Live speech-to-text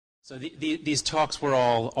So these talks were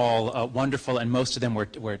all wonderful, and most of them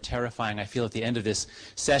were terrifying. I feel at the end of this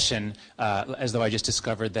session as though I just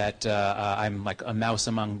discovered that I'm like a mouse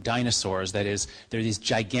among dinosaurs. That is, there are these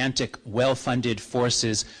gigantic, well-funded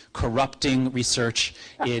forces corrupting research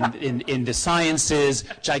in the sciences,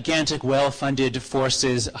 gigantic, well-funded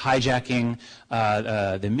forces hijacking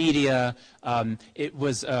the media. It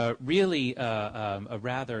was really a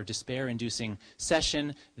rather despair-inducing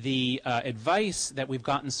session. The advice that we've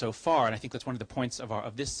gotten so far, and I think that's one of the points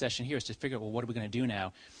of this session here, is to figure out, well, what are we going to do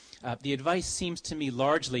now? The advice seems to me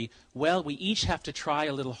largely, well, we each have to try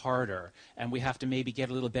a little harder, and we have to maybe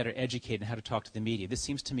get a little better educated in how to talk to the media. This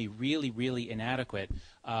seems to me really, really inadequate.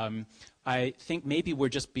 I think maybe we're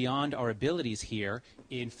just beyond our abilities here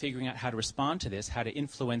in figuring out how to respond to this, how to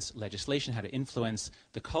influence legislation, how to influence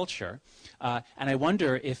the culture. And I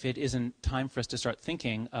wonder if it isn't time for us to start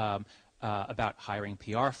thinking about hiring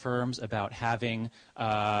PR firms, about having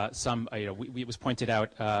it was pointed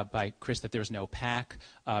out by Chris that there's no PAC.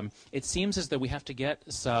 It seems as though we have to get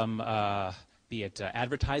some, be it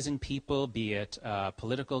advertising people, be it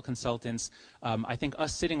political consultants. I think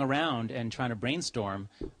us sitting around and trying to brainstorm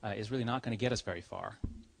is really not going to get us very far.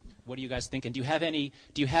 What do you guys think? And do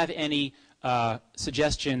you have any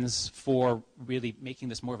suggestions for really making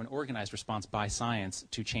this more of an organized response by science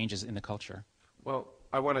to changes in the culture? Well,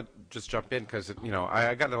 I want to just jump in because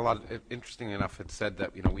I got a lot of, interestingly enough, it said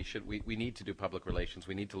that we need to do public relations,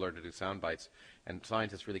 we need to learn to do sound bites, and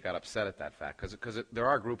scientists really got upset at that fact because there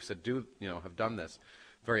are groups that do have done this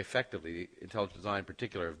very effectively. Intelligent design in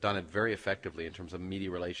particular have done it very effectively in terms of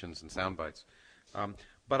media relations and sound bites.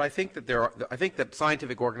 But I think that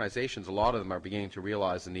scientific organizations, a lot of them are beginning to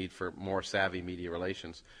realize the need for more savvy media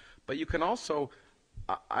relations. But you can also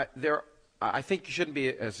I think you shouldn't be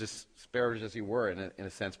as disparaged as you were in a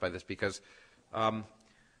sense by this, because you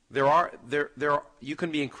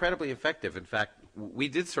can be incredibly effective. In fact, we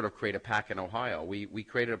did sort of create a PAC in Ohio. We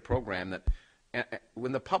created a program that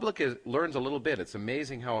when the public learns a little bit, it's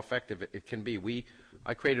amazing how effective it can be.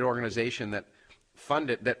 I created an organization that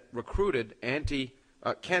recruited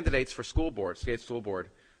candidates for school board, state school board,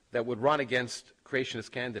 that would run against creationist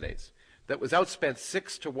candidates. That was outspent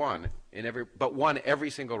 6-1 but won every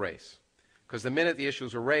single race. Because the minute the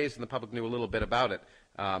issues were raised and the public knew a little bit about it,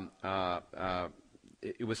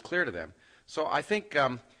 it was clear to them. So I think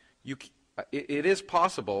it is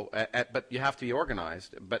possible, but you have to be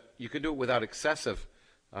organized. But you can do it without excessive,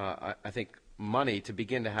 I think, money to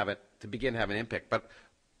begin to have an impact.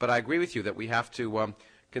 But I agree with you that we have to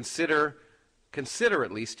consider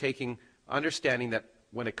at least understanding that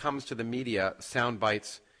when it comes to the media, sound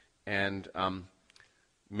bites and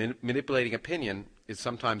manipulating opinion is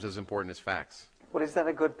sometimes as important as facts. Well, is that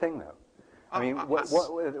a good thing, though? I mean, it's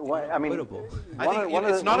not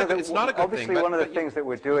a good thing. Obviously, one of the things that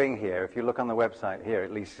we're doing here, if you look on the website here,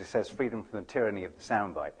 at least it says freedom from the tyranny of the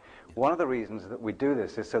soundbite. One of the reasons that we do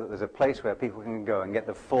this is so that there's a place where people can go and get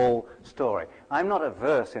the full story. I'm not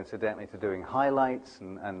averse, incidentally, to doing highlights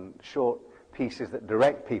and short pieces that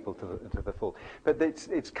direct people to the full. But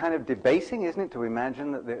it's kind of debasing, isn't it, to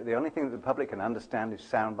imagine that the only thing that the public can understand is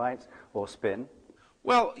sound bites or spin?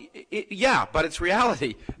 Well, yeah, but it's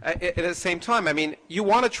reality. At the same time, I mean, you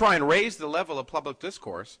want to try and raise the level of public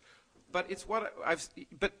discourse, but it's what I'd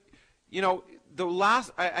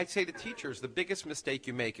say to teachers, the biggest mistake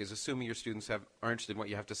you make is assuming your students are interested in what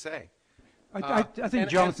you have to say. I think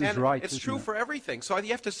Jonathan's right. It's true for everything. So you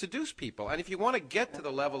have to seduce people, and if you want to get to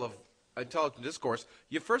the level of intelligent discourse,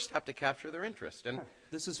 you first have to capture their interest. And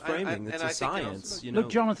this is framing. It's a science. Look,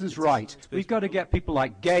 Jonathan's right. We've got to get people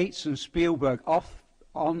like Gates and Spielberg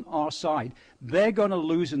on our side. They're going to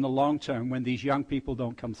lose in the long term when these young people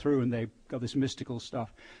don't come through and they've got this mystical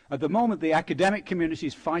stuff. At the moment, the academic community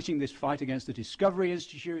is fighting this fight against the Discovery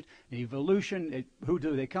Institute, evolution. Who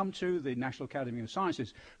do they come to? The National Academy of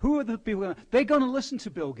Sciences. Who are the people? They're going to listen to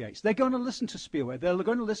Bill Gates. They're going to listen to Spielberg. They're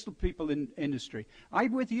going to listen to people in industry.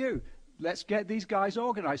 I'm with you. Let's get these guys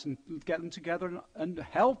organized and get them together and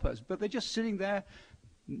help us. But they're just sitting there,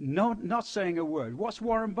 not saying a word. What's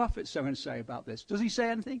Warren Buffett going to say about this? Does he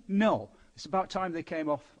say anything? No. It's about time they came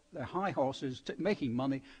off their high horses, making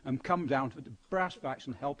money, and come down to the brass tacks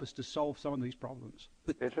and help us to solve some of these problems.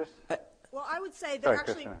 Beatrice? Well, I would say that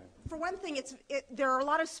actually, for one thing, there are a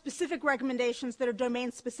lot of specific recommendations that are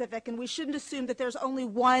domain-specific, and we shouldn't assume that there's only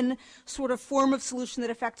one sort of form of solution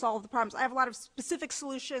that affects all of the problems. I have a lot of specific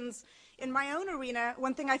solutions in my own arena.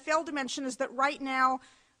 One thing I failed to mention is that right now,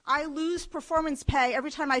 I lose performance pay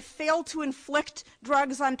every time I fail to inflict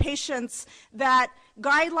drugs on patients that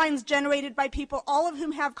guidelines generated by people, all of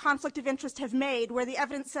whom have conflict of interest, have made, where the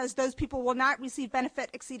evidence says those people will not receive benefit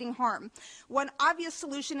exceeding harm. One obvious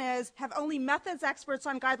solution is have only methods experts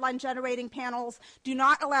on guideline generating panels, do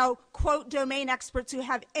not allow, quote, domain experts who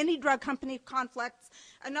have any drug company conflicts.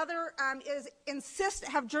 Another is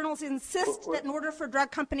have journals insist that in order for drug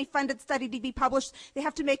company funded study to be published, they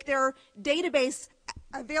have to make their database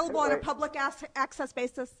available on a public access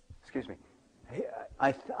basis. Excuse me.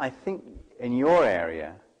 I think in your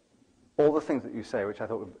area, all the things that you say, which I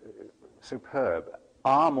thought were superb,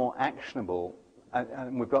 are more actionable,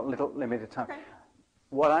 and we've got limited time. Okay.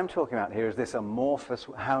 What I'm talking about here is this amorphous,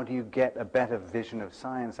 how do you get a better vision of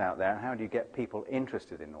science out there, and how do you get people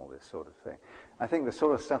interested in all this sort of thing? I think the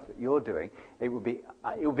sort of stuff that you're doing, it would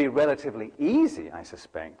be relatively easy, I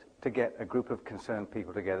suspect, to get a group of concerned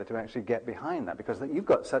people together to actually get behind that, because you've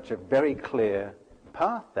got such a very clear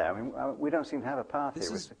path there. I mean, we don't seem to have a path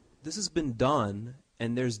here. This has been done,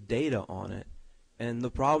 and there's data on it. And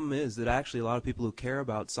the problem is that actually a lot of people who care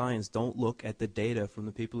about science don't look at the data from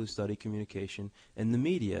the people who study communication and the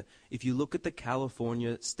media. If you look at the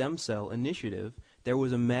California Stem Cell Initiative, there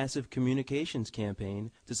was a massive communications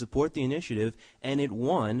campaign to support the initiative, and it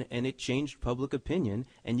won, and it changed public opinion,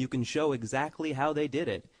 and you can show exactly how they did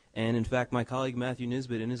it. And in fact, my colleague Matthew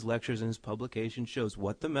Nisbet in his lectures and his publication shows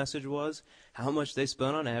what the message was, how much they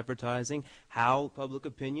spent on advertising, how public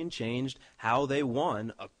opinion changed, how they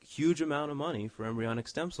won a huge amount of money for embryonic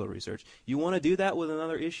stem cell research. You want to do that with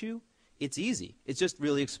another issue? It's easy. It's just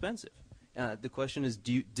really expensive. The question is,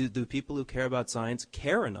 do people who care about science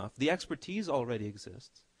care enough? The expertise already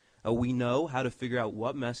exists. We know how to figure out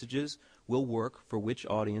what messages will work for which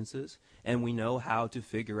audiences, and we know how to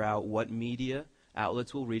figure out what media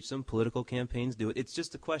outlets will reach them, political campaigns do it. It's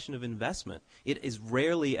just a question of investment. It is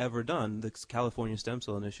rarely ever done. The California Stem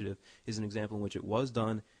Cell Initiative is an example in which it was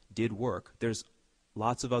done, did work. There's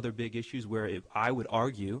lots of other big issues where I would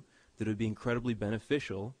argue that it would be incredibly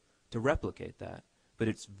beneficial to replicate that, but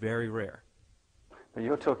it's very rare. But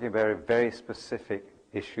you're talking about a very specific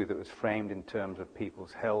issue that was framed in terms of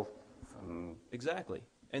people's health. Exactly.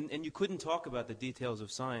 And you couldn't talk about the details of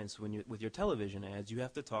science with your television ads. You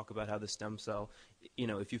have to talk about how the stem cell,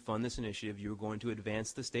 if you fund this initiative, you're going to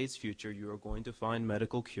advance the state's future. You are going to find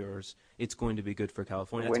medical cures. It's going to be good for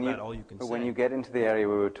California. That's about all you can say. But when you get into the area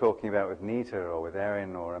we were talking about with Nita or with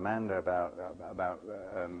Erin or Amanda about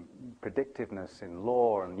predictiveness in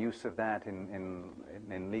law and use of that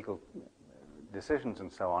in legal decisions and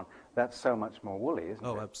so on, that's so much more woolly, isn't it?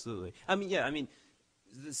 Oh, absolutely.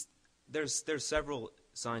 There's several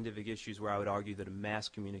scientific issues where I would argue that a mass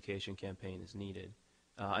communication campaign is needed.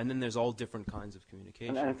 And then there's all different kinds of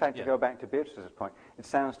communication. And in fact, to go back to Beatrice's point, it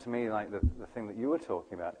sounds to me like the thing that you were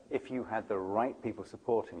talking about, if you had the right people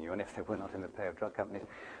supporting you, and if they were not in the pay of drug companies,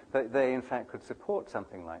 that they in fact could support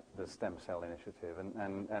something like the Stem Cell Initiative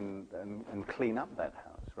and clean up that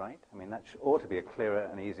house, right? I mean, that ought to be a clearer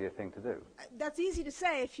and easier thing to do. That's easy to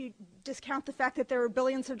say if you discount the fact that there are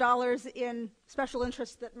billions of dollars in special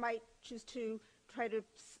interests that might choose to try to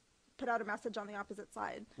put out a message on the opposite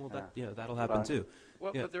side. Well, that'll happen too.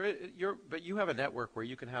 Well, yeah. But you have a network where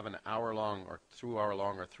you can have an hour-long or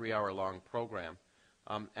 2-hour-long or 3-hour-long program,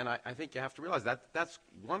 and I think you have to realize that's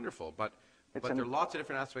wonderful. But there are lots of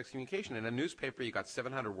different aspects of communication. In a newspaper, you got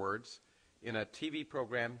 700 words. In a TV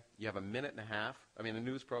program, you have a minute and a half. I mean, a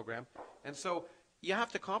news program, and so you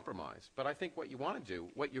have to compromise. But I think what you want to do,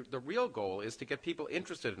 the real goal is to get people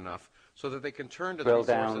interested enough so that they can turn to the resources.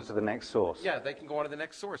 Down to the next source. Yeah, they can go on to the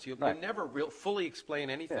next source. You'll never fully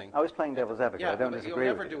explain anything. Yeah, I was playing devil's advocate. I don't disagree.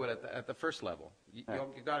 You'll never do it at the first level. You've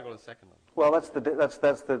got to go to the second level. Well, that's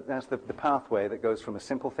the pathway that goes from a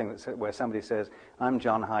simple thing where somebody says, "I'm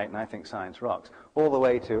John Haidt and I think science rocks," all the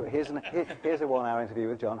way to here's a 1-hour interview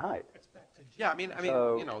with John Haidt. Yeah, I mean,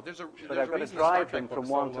 there's a but I've got to drive them from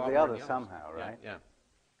one to the other somehow, right? Yeah.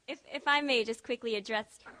 If I may just quickly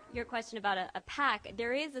address your question about a PAC,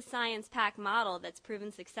 there is a science PAC model that's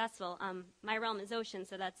proven successful. My realm is ocean,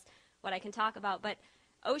 so that's what I can talk about. But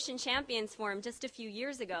Ocean Champions formed just a few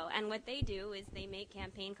years ago, and what they do is they make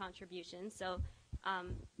campaign contributions. So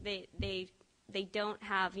they don't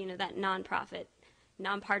have that nonprofit,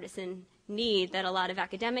 nonpartisan need that a lot of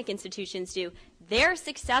academic institutions do. They're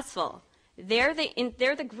successful. They're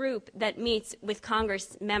the group that meets with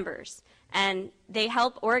Congress members, and they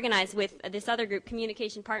help organize with this other group,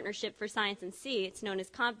 Communication Partnership for Science and Sea. It's known as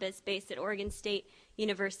COMPAS, based at Oregon State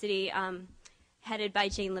University, headed by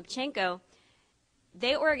Jane Lubchenco.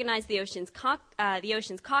 They organize the Oceans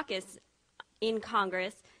Caucus in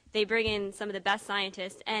Congress. They bring in some of the best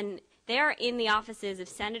scientists, and They're in the offices of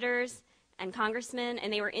senators and congressmen,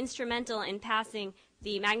 and they were instrumental in passing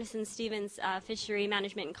the Magnuson-Stevens Fishery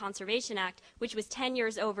Management and Conservation Act, which was 10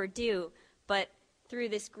 years overdue, but through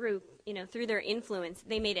this group, through their influence,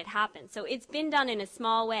 they made it happen. So it's been done in a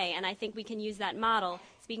small way, and I think we can use that model,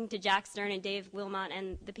 speaking to Jack Stern and Dave Wilmot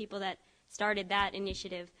and the people that started that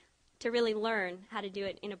initiative, to really learn how to do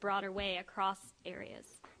it in a broader way across areas.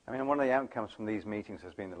 I mean, one of the outcomes from these meetings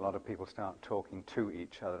has been that a lot of people start talking to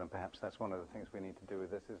each other, and perhaps that's one of the things we need to do with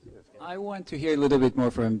this. I want to hear a little bit more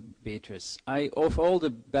from Beatrice. Of all the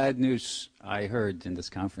bad news I heard in this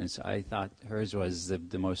conference, I thought hers was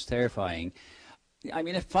the most terrifying. I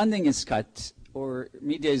mean, if funding is cut or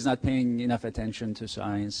media is not paying enough attention to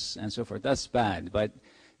science and so forth, that's bad. But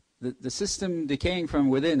the system decaying from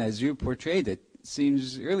within, as you portrayed it,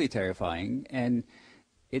 seems really terrifying. And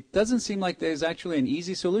it doesn't seem like there's actually an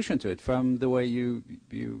easy solution to it from the way you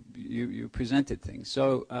presented things.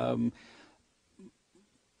 So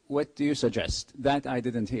what do you suggest? That I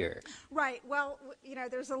didn't hear. Right. Well,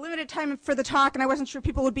 there's a limited time for the talk, and I wasn't sure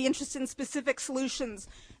people would be interested in specific solutions.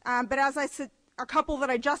 But as I said, a couple that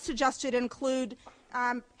I just suggested include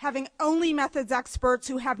having only methods experts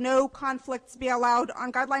who have no conflicts be allowed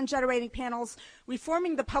on guideline generating panels,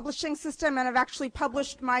 reforming the publishing system, and I've actually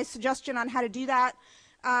published my suggestion on how to do that,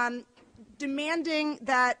 demanding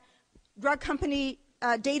that drug company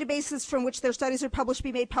databases from which their studies are published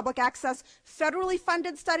be made public access. Federally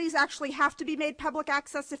funded studies actually have to be made public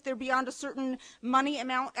access if they're beyond a certain money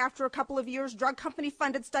amount after a couple of years. Drug company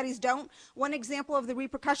funded studies don't. One example of the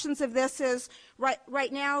repercussions of this is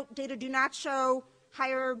right now data do not show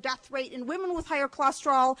higher death rate in women with higher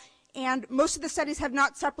cholesterol, and most of the studies have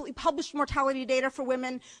not separately published mortality data for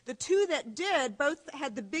women. The two that did both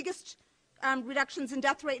had the biggest reductions in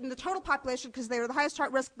death rate in the total population because they were the highest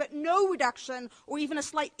heart risk, but no reduction or even a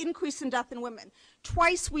slight increase in death in women.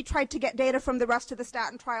 Twice we tried to get data from the rest of the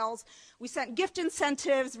statin trials. We sent gift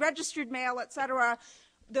incentives, registered mail, et cetera.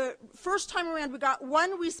 The first time around, we got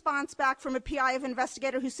one response back from a PI of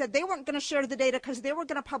investigator who said they weren't going to share the data because they were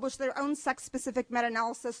going to publish their own sex-specific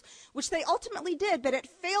meta-analysis, which they ultimately did, but it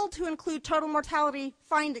failed to include total mortality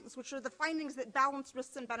findings, which are the findings that balance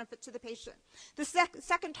risks and benefits to the patient. The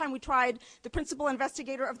second time we tried, the principal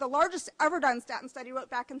investigator of the largest ever done statin study wrote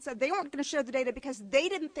back and said they weren't going to share the data because they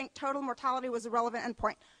didn't think total mortality was a relevant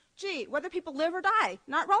endpoint. Gee, whether people live or die,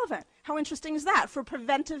 not relevant. How interesting is that for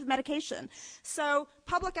preventive medication? So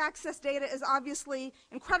public access data is obviously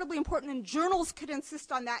incredibly important, and journals could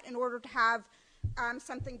insist on that in order to have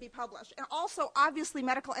something be published. And also, obviously,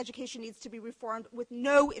 medical education needs to be reformed with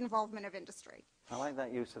no involvement of industry. I like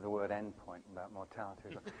that use of the word endpoint about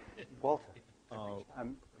mortality. Walter?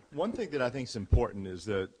 One thing that I think is important is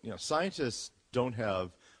that scientists don't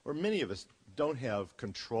have, or many of us don't have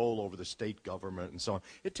control over the state government and so on.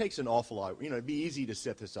 It takes an awful lot. It'd be easy to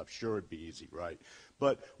set this up. Sure, it'd be easy, right?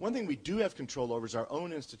 But one thing we do have control over is our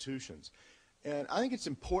own institutions. And I think it's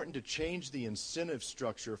important to change the incentive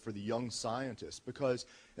structure for the young scientists because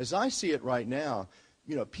as I see it right now,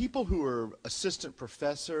 people who are assistant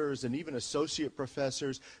professors and even associate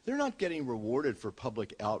professors, they're not getting rewarded for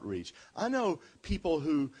public outreach. I know people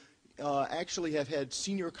who actually have had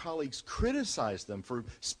senior colleagues criticize them for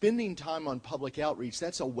spending time on public outreach.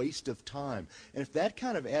 That's a waste of time. And if that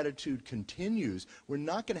kind of attitude continues, we're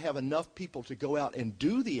not going to have enough people to go out and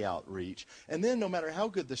do the outreach. And then no matter how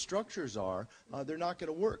good the structures are, they're not going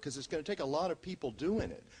to work because it's going to take a lot of people doing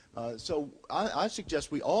it. So I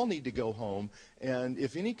suggest we all need to go home. And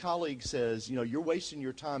if any colleague says, you're wasting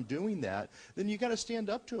your time doing that, then you got to stand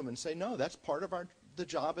up to them and say, no, that's part of the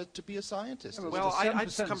job is to be a scientist. Well, I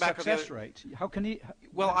just come back on the other, rate. How can he?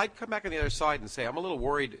 Well, I'd come back on the other side and say I'm a little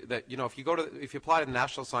worried that if you apply to the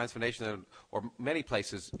National Science Foundation or many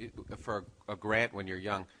places for a grant when you're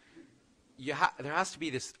young, there has to be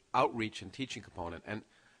this outreach and teaching component,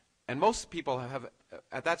 and most people have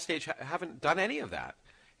at that stage haven't done any of that.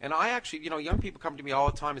 And I actually, young people come to me all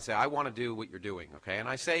the time and say, I want to do what you're doing, okay? And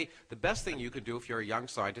I say the best thing you can do if you're a young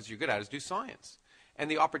scientist, you're good at, is do science. And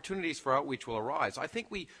the opportunities for outreach will arise. I think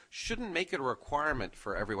we shouldn't make it a requirement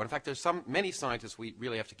for everyone. In fact, there's many scientists we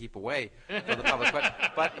really have to keep away from the public.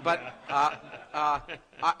 But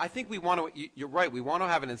I think we want to. You're right. We want to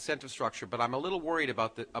have an incentive structure. But I'm a little worried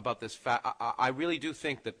about this fact. I really do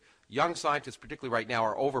think that young scientists, particularly right now,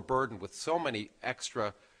 are overburdened with so many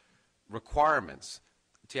extra requirements.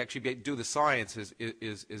 To actually do the science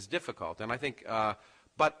is difficult. And I think.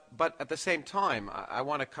 But at the same time, I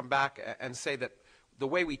want to come back and say that. The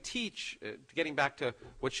way we teach, getting back to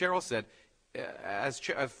what Sheril said, as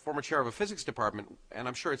former chair of a physics department, and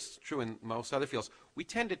I'm sure it's true in most other fields, we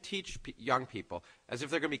tend to teach young people as if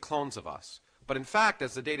they're going to be clones of us. But in fact,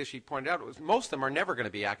 as the data sheet pointed out, most of them are never going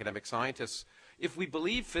to be academic scientists. If we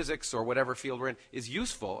believe physics or whatever field we're in is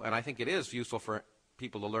useful, and I think it is useful for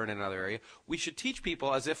people to learn in another area, we should teach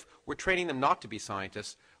people as if we're training them not to be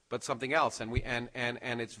scientists, but something else. And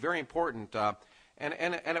it's very important.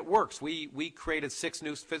 And it works. We created 6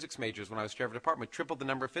 new physics majors when I was chair of the department, tripled the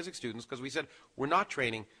number of physics students, because we said we're not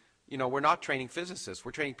training physicists.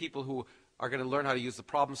 We're training people who are going to learn how to use the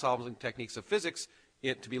problem-solving techniques of physics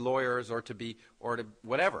to be lawyers or to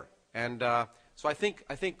whatever. And so I think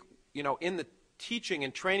in the teaching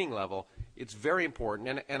and training level, it's very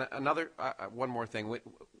important. And another one more thing.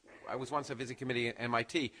 I was once a visiting committee at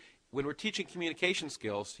MIT. When we're teaching communication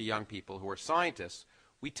skills to young people who are scientists,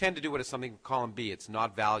 we tend to do it as something column B. It's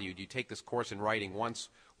not valued. You take this course in writing once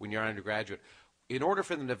when you're an undergraduate. In order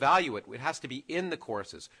for them to value it, it has to be in the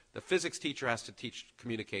courses. The physics teacher has to teach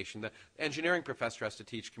communication. The engineering professor has to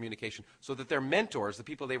teach communication, so that their mentors, the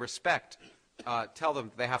people they respect, tell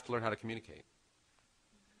them they have to learn how to communicate.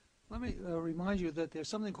 Let me remind you that there's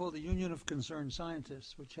something called the Union of Concerned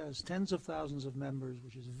Scientists, which has tens of thousands of members,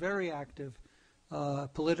 which is very active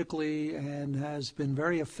politically and has been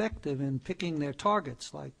very effective in picking their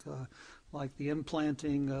targets, like the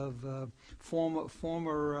implanting of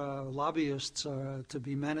former lobbyists to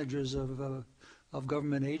be managers of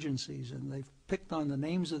government agencies, and they've picked on the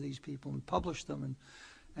names of these people and published them,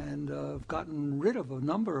 and gotten rid of a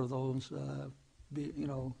number of those.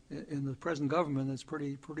 In the present government, it's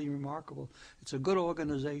pretty remarkable. It's a good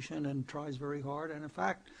organization and tries very hard, and in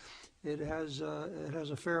fact, it has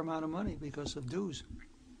a fair amount of money because of dues.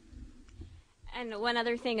 And one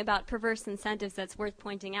other thing about perverse incentives that's worth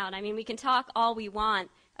pointing out. I mean, we can talk all we want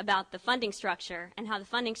about the funding structure and how the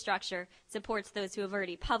funding structure supports those who have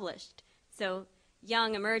already published. So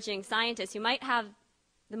young emerging scientists who might have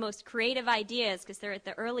the most creative ideas because they're at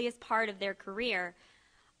the earliest part of their career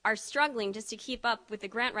are struggling just to keep up with the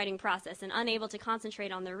grant writing process and unable to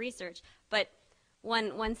concentrate on their research. But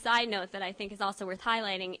one side note that I think is also worth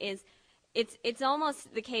highlighting is it's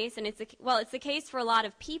almost the case, and it's the case for a lot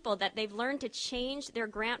of people, that they've learned to change their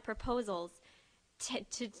grant proposals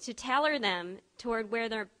to tailor them toward where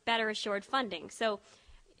they're better assured funding. So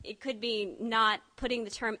it could be not putting the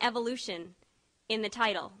term evolution in the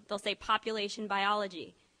title. They'll say population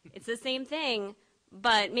biology. It's the same thing,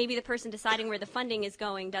 but maybe the person deciding where the funding is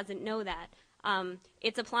going doesn't know that.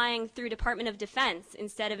 It's applying through Department of Defense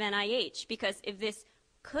instead of NIH, because if this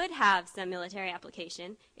could have some military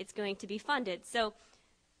application, it's going to be funded. So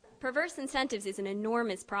perverse incentives is an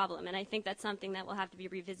enormous problem, and I think that's something that will have to be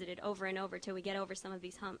revisited over and over till we get over some of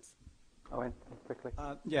these humps. Owen, quickly.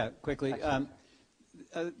 Quickly.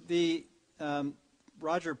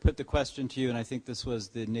 Roger put the question to you, and I think this was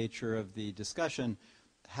the nature of the discussion: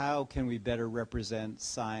 how can we better represent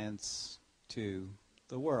science to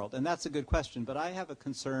the world? And that's a good question, but I have a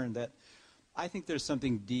concern that I think there's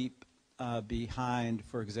something deep behind,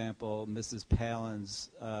 for example, Mrs.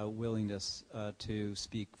 Palin's willingness to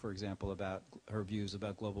speak, for example, about her views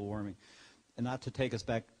about global warming. And not to take us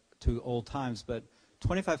back to old times, but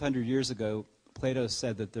 2,500 years ago, Plato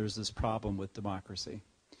said that there's this problem with democracy,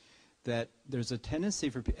 that there's a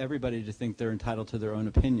tendency for everybody to think they're entitled to their own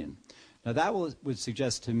opinion. Now that would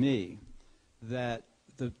suggest to me that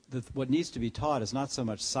what needs to be taught is not so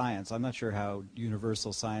much science. I'm not sure how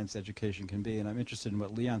universal science education can be, and I'm interested in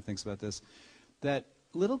what Leon thinks about this, that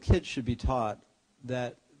little kids should be taught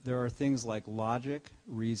that there are things like logic,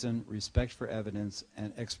 reason, respect for evidence,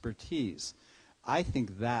 and expertise. I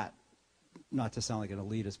think that, not to sound like an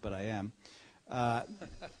elitist, but I am,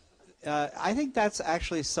 I think that's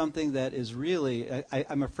actually something that is really,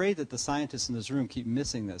 I'm afraid that the scientists in this room keep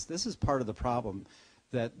missing this. This is part of the problem,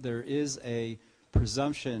 that there is a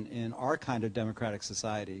presumption in our kind of democratic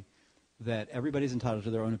society that everybody's entitled to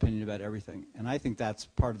their own opinion about everything. And I think that's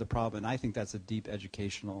part of the problem, and I think that's a deep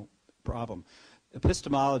educational problem.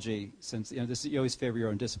 Epistemology, since you always favor your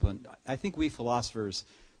own discipline, I think we philosophers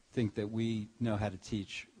think that we know how to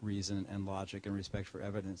teach reason and logic and respect for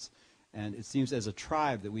evidence. And it seems as a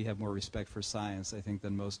tribe that we have more respect for science, I think,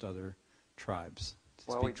 than most other tribes.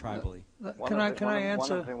 Speak tribally. Can I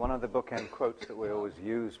answer? One of the bookend quotes that we always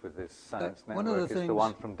use with this science network is the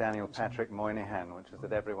one from Daniel Patrick Moynihan, which is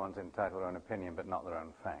that everyone's entitled to their own opinion, but not their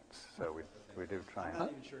own facts. So we do try. I'm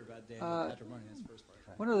not even sure about Daniel Patrick Moynihan's first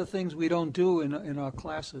part. One of the things we don't do in our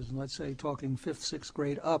classes, and let's say talking 5th, 6th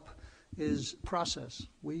grade up, is process.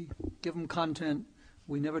 We give them content.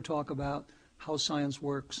 We never talk about how science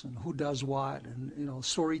works and who does what, and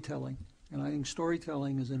storytelling. And I think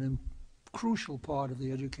storytelling is an crucial part of the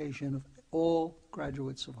education of all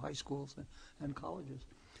graduates of high schools and colleges.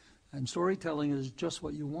 And storytelling is just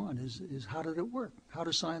what you want, is how did it work? How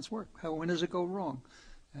does science work? When does it go wrong?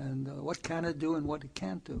 And what can it do and what it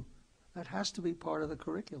can't do? That has to be part of the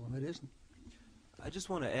curriculum. It isn't. I just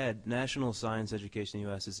want to add, national science education in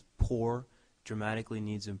the U.S. is poor, dramatically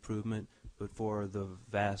needs improvement, but for the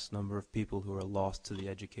vast number of people who are lost to the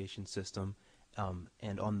education system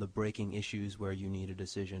and on the breaking issues where you need a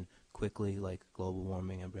decision quickly, like global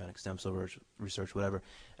warming, embryonic stem cell research, whatever,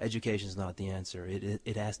 education is not the answer.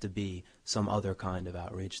 It has to be some other kind of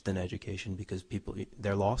outreach than education, because people,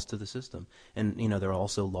 they're lost to the system. And, you know, they're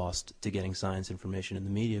also lost to getting science information in the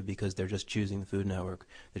media because they're just choosing the Food Network,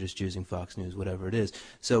 they're just choosing Fox News, whatever it is.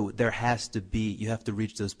 So there has to be, you have to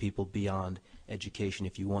reach those people beyond education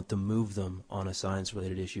if you want to move them on a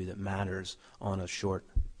science-related issue that matters on a short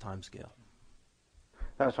time scale.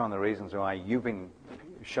 That's one of the reasons why you've been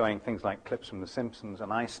showing things like clips from The Simpsons,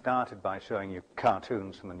 and I started by showing you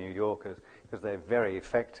cartoons from The New Yorkers, because they're very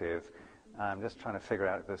effective. I'm just trying to figure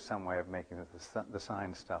out if there's some way of making the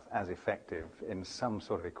science stuff as effective in some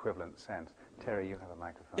sort of equivalent sense. Terry, you have a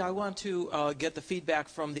microphone. Yeah, I want to get the feedback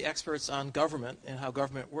from the experts on government and how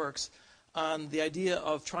government works on the idea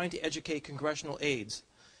of trying to educate congressional aides.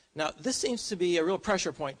 Now, this seems to be a real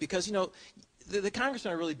pressure point because, you know, the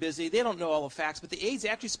congressmen are really busy. They don't know all the facts, but the aides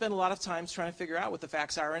actually spend a lot of time trying to figure out what the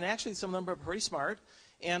facts are, and actually some of them are pretty smart.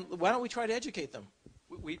 And why don't we try to educate them?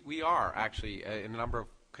 We are, actually, in a number of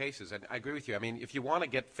cases, and I agree with you. I mean, if you want to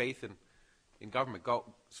get faith in government, go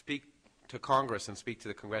speak to Congress and speak to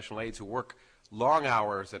the congressional aides who work long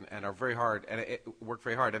hours and are very hard, and work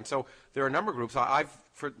very hard. And so there are a number of groups.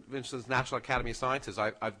 For instance, National Academy of Sciences,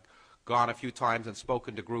 I've gone a few times and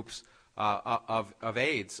spoken to groups of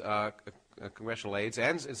aides, congressional aides,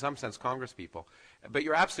 and in some sense Congress people. But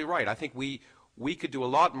you're absolutely right. I think we could do a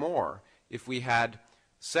lot more if we had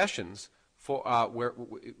sessions for where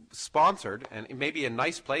sponsored and maybe in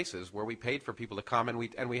nice places where we paid for people to come and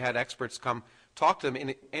we had experts come talk to them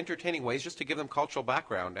in entertaining ways just to give them cultural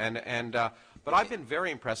background. But I've been very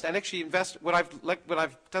impressed, and actually when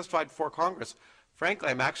I've testified before Congress, frankly,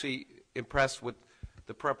 I'm actually impressed with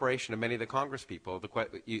the preparation of many of the Congress people,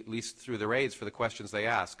 at least through their aides, for the questions they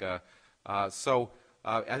ask. So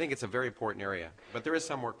I think it's a very important area, but there is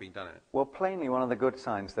some work being done in it. Well, plainly, one of the good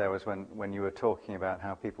signs there was when you were talking about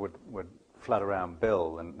how people would flood around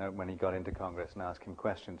Bill and when he got into Congress and ask him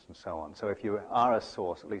questions and so on. So if you are a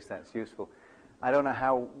source, at least that's useful. I don't know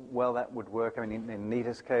how well that would work. I mean, in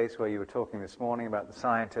Nita's case, where you were talking this morning about the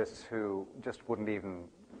scientists who just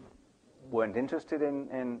weren't interested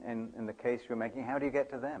in the case you were making, how do you get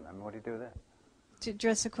to them? I mean, what do you do there? To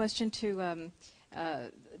address a question to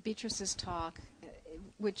Beatrice's talk,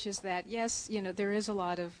 which is that, yes, you know, there is a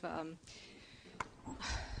lot of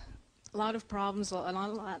problems and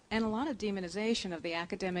a lot of demonization of the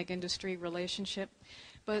academic-industry relationship.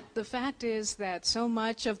 But the fact is that so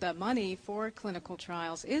much of the money for clinical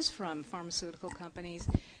trials is from pharmaceutical companies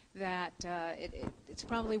that it's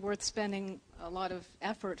probably worth spending a lot of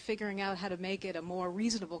effort figuring out how to make it a more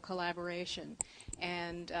reasonable collaboration.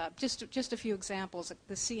 And just a few examples.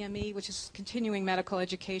 The CME, which is Continuing Medical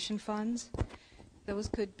Education Funds, those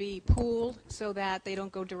could be pooled so that they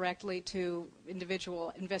don't go directly to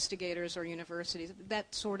individual investigators or universities,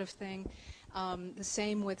 that sort of thing. The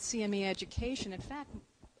same with CME education. In fact,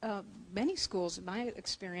 many schools, in my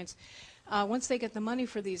experience, once they get the money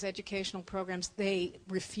for these educational programs, they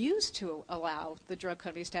refuse to allow the drug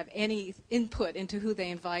companies to have any input into who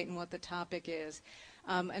they invite and what the topic is.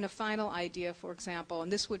 And a final idea, for example,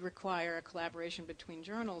 and this would require a collaboration between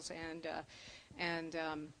journals and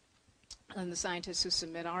the scientists who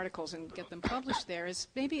submit articles and get them published there, is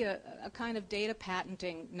maybe a kind of data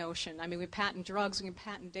patenting notion. I mean, we patent drugs, we can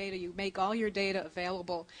patent data. You make all your data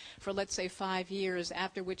available for, let's say, 5 years,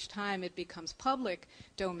 after which time it becomes public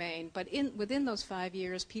domain. But within those 5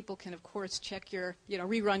 years, people can, of course, check your,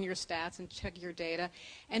 rerun your stats and check your data.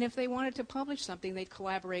 And if they wanted to publish something, they'd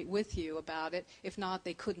collaborate with you about it. If not,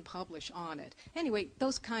 they couldn't publish on it. Anyway,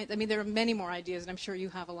 there are many more ideas, and I'm sure you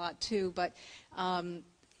have a lot too, but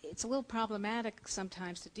it's a little problematic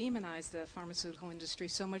sometimes to demonize the pharmaceutical industry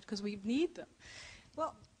so much because we need them.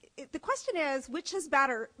 Well, the question is, which is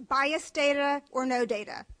better, biased data or no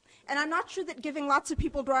data? And I'm not sure that giving lots of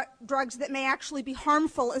people drugs that may actually be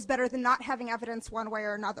harmful is better than not having evidence one way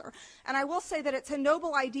or another. And I will say that it's a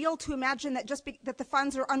noble ideal to imagine that that the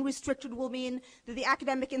funds are unrestricted will mean that the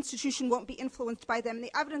academic institution won't be influenced by them.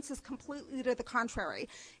 The evidence is completely to the contrary.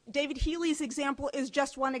 David Healy's example is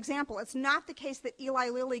just one example. It's not the case that Eli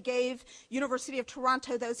Lilly gave University of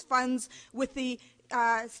Toronto those funds with the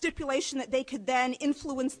stipulation that they could then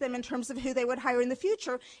influence them in terms of who they would hire in the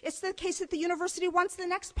future. It's the case that the university wants the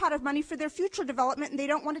next pot of money for their future development, and they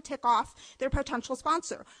don't want to tick off their potential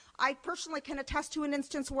sponsor. I personally can attest to an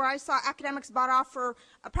instance where I saw academics bought off for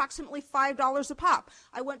approximately $5 a pop.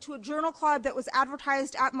 I went to a journal club that was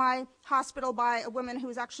advertised at my hospital by a woman who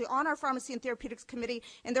was actually on our pharmacy and therapeutics committee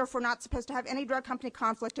and therefore not supposed to have any drug company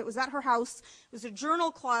conflict. It was at her house. It was a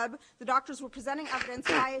journal club. The doctors were presenting evidence.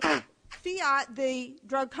 By fiat, the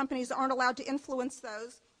drug companies aren't allowed to influence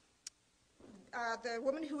those. The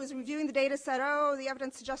woman who was reviewing the data said, oh, the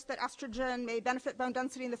evidence suggests that estrogen may benefit bone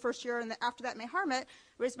density in the first year and that after that may harm it.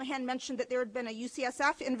 Raised my hand, mentioned that there had been a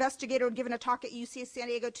UCSF investigator who had given a talk at UC San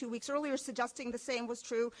Diego 2 weeks earlier suggesting the same was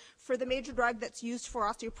true for the major drug that's used for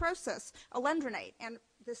osteoporosis, alendronate. And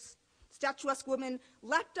this statuesque woman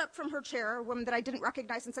leapt up from her chair, a woman that I didn't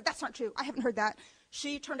recognize, and said, that's not true, I haven't heard that.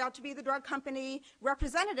 She turned out to be the drug company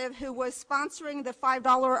representative who was sponsoring the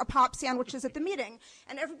 $5 a pop sandwiches at the meeting.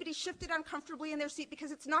 And everybody shifted uncomfortably in their seat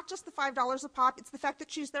because it's not just the $5 a pop, it's the fact that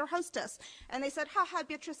she's their hostess. And they said, ha ha,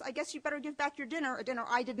 Beatrice, I guess you better give back your dinner, a dinner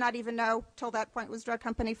I did not even know till that point was drug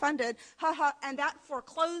company funded, ha ha, and that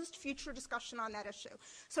foreclosed future discussion on that issue.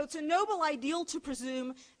 So it's a noble ideal to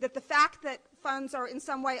presume that the fact that funds are in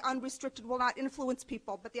some way unrestricted will not influence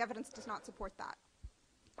people, but the evidence does not support that.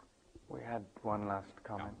 We had one last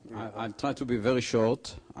comment. I'll try to be very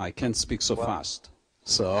short. I can't speak so fast,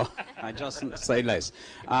 so I just say less.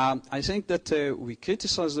 I think that we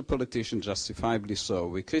criticize the politicians justifiably so.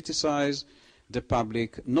 We criticize the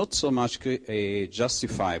public, not so much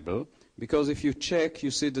justifiable, because if you check,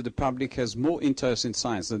 you see that the public has more interest in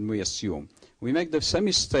science than we assume. We make the same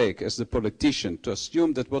mistake as the politician to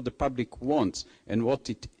assume that what the public wants and what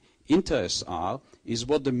its interests are is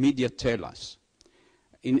what the media tell us.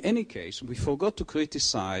 In any case, we forgot to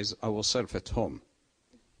criticize ourselves at home.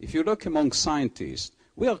 If you look among scientists,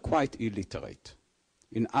 we are quite illiterate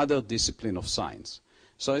in other disciplines of science.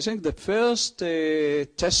 So I think the first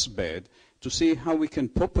test bed to see how we can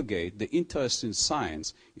propagate the interest in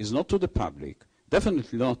science is not to the public,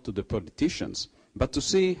 definitely not to the politicians, but to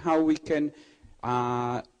see how we can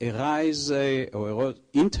arise or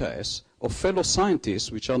interest of fellow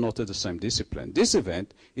scientists which are not at the same discipline. This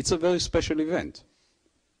event, it's a very special event.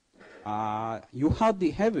 You hardly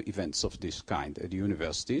have events of this kind at the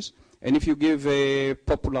universities, and if you give a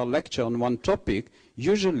popular lecture on one topic,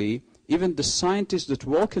 usually even the scientists that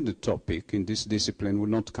work in the topic in this discipline will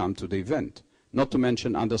not come to the event, not to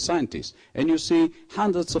mention other scientists. And you see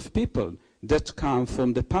hundreds of people that come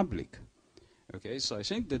from the public. Okay, so I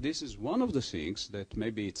think that this is one of the things that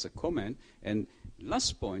maybe it's a comment. And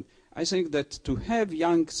last point, I think that to have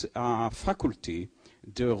young faculty,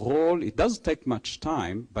 the role, it doesn't take much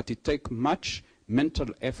time, but it takes much mental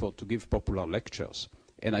effort to give popular lectures.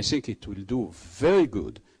 And I think it will do very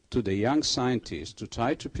good to the young scientists to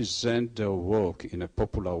try to present their work in a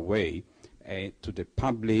popular way to the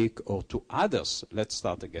public or to others, let's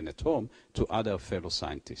start again at home, to other fellow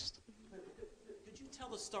scientists. Could you tell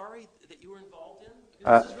the story that you were involved in?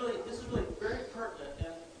 This is really very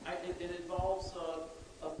pertinent, and it involves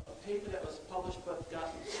a paper that was published but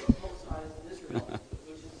got publicized in Israel,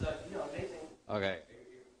 which is amazing. Okay.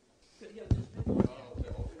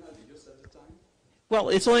 Well,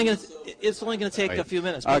 it's only going to take a few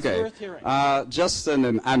minutes, but it's worth hearing. Just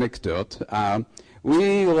an anecdote.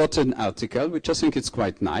 We wrote an article, which I think is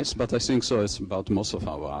quite nice, but I think so it's about most of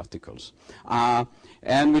our articles.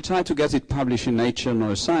 And we tried to get it published in Nature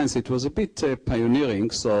Neuroscience. It was a bit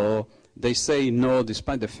pioneering, so they say no,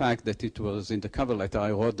 despite the fact that it was in the cover letter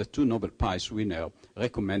I wrote, the 2 Nobel Prize winners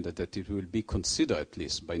recommended that it will be considered at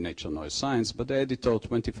least by Nature Neuroscience, but the editor,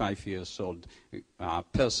 25 years old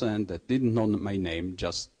person that didn't know my name,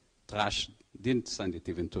 just trashed, didn't send it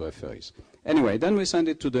even to referees. Anyway, then we sent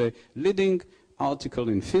it to the leading article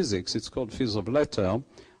in physics. It's called Physics of Letter.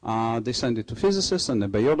 They sent it to physicists and the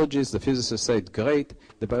biologists. The physicists said, great.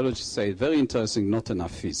 The biologists said, very interesting, not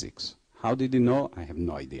enough physics. How did he know? I have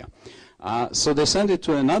no idea. So they sent it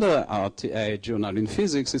to another journal in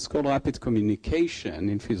physics. It's called Rapid Communication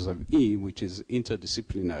in Physics of E, which is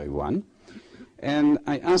interdisciplinary one. And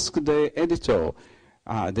I asked the editor,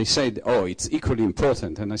 they said, oh, it's equally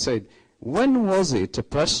important. And I said, when was it a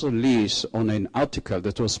press release on an article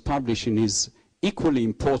that was published in his equally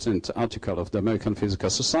important article of the American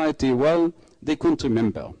Physical Society? Well, they couldn't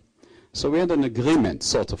remember. So we had an agreement,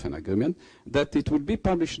 sort of an agreement, that it would be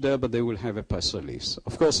published there, but they will have a press release.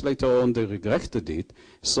 Of course, later on they regretted it,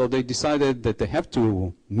 so they decided that they have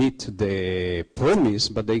to meet the promise,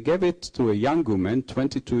 but they gave it to a young woman,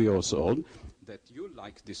 22 years old, that you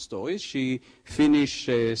like this story. She finished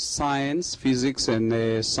science, physics,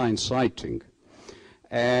 and science writing.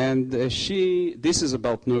 And this is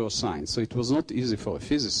about neuroscience, so it was not easy for a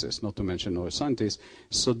physicist, not to mention neuroscientist.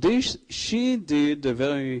 So she did a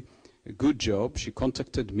very good job. She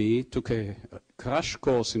contacted me, took a crash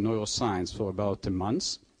course in neuroscience for about a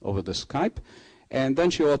month over the Skype, and then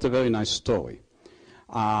she wrote a very nice story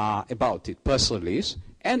about it, press release.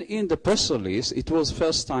 And in the press release, it was the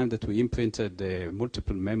first time that we imprinted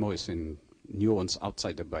multiple memories in neurons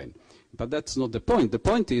outside the brain. But that's not the point. The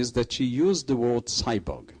point is that she used the word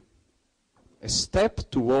cyborg. A step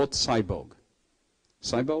toward cyborg.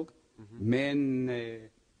 Cyborg? Men...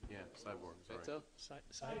 yeah, cyborg. Sorry.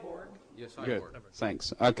 Cyborg? Yeah, cyborg. Good.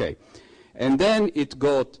 Thanks. Okay. And then it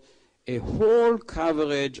got a whole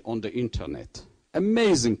coverage on the internet.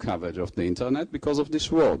 Amazing coverage of the internet because of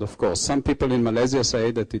this word, of course. Some people in Malaysia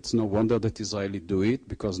say that it's no wonder that Israelis do it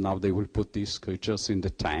because now they will put these creatures in the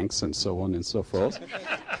tanks and so on and so forth.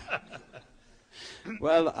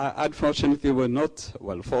 Well, unfortunately,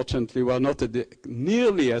 fortunately, we're not at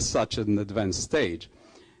nearly as such an advanced stage.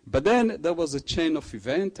 But then there was a chain of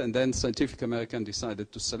events, and then Scientific American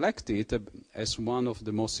decided to select it as one of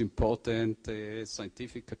the most important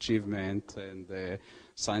scientific achievements and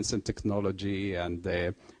science and technology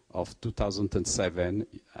of 2007.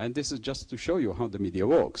 And this is just to show you how the media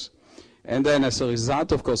works. And then as a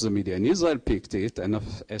result, of course, the media in Israel picked it, and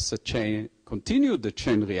as a chain, continued the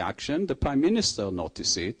chain reaction, the Prime Minister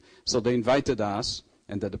noticed it, so they invited us,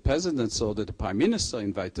 and that the President saw that the Prime Minister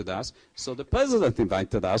invited us, so the President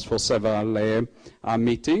invited us for several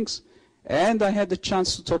meetings, and I had the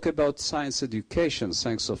chance to talk about science education,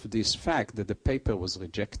 thanks to this fact that the paper was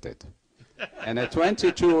rejected. And a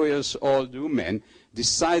 22-year-old woman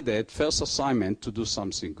decided, first assignment, to do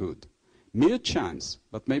something good. Mere chance,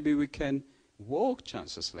 but maybe we can work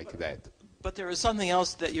chances like that. But there is something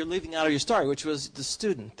else that you're leaving out of your story, which was the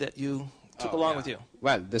student that you took along with you.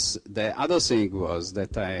 Well, the other thing was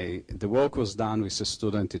that the work was done with a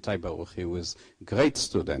student at Baruch. He was a great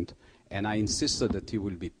student, and I insisted that he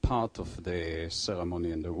will be part of the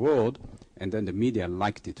ceremony and the award, and then the media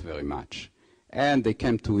liked it very much. And they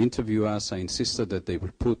came to interview us. I insisted that they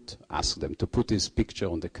will ask them to put his picture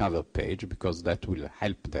on the cover page because that will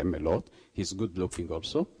help them a lot. He's good looking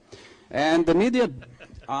also. And the media,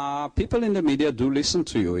 people in the media do listen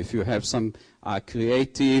to you if you have some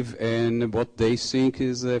creative and what they think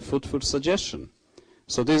is a fruitful suggestion.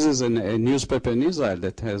 So this is a newspaper in Israel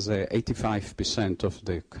that has 85% of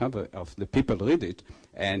the cover of the people read it,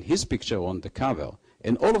 and his picture on the cover.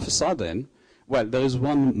 And all of a sudden, well, there is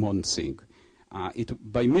one thing.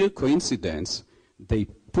 By mere coincidence,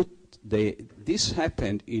 this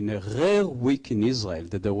happened in a rare week in Israel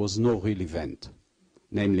that there was no real event,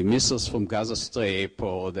 namely missiles from Gaza Strip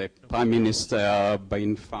or the Prime Minister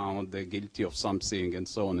being found guilty of something and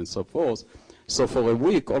so on and so forth. So for a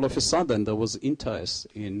week, all of a sudden, there was interest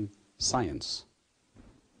in science.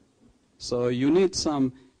 So you need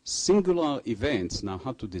some singular events. Now,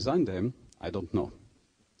 how to design them, I don't know.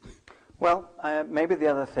 Well, maybe the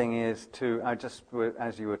other thing is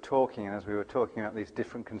as you were talking, and as we were talking about these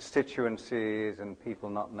different constituencies and people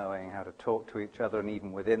not knowing how to talk to each other and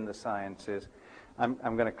even within the sciences, I'm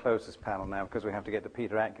going to close this panel now because we have to get to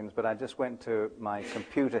Peter Atkins, but I just went to my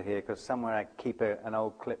computer here because somewhere I keep an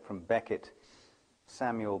old clip from Beckett,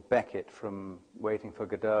 Samuel Beckett from Waiting for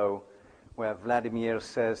Godot, where Vladimir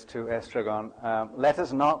says to Estragon, let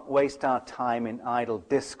us not waste our time in idle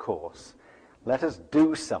discourse. Let us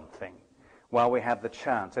do something while we have the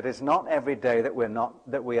chance. It is not every day that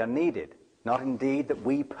we are needed, not indeed that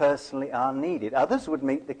we personally are needed. Others would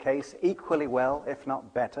meet the case equally well, if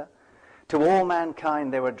not better. To all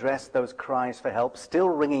mankind there were addressed those cries for help, still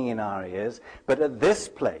ringing in our ears, but at this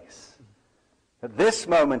place, at this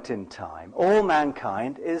moment in time, all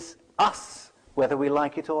mankind is us, whether we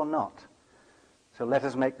like it or not. So let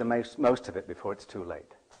us make the most of it before it's too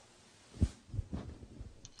late.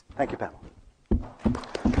 Thank you, panel.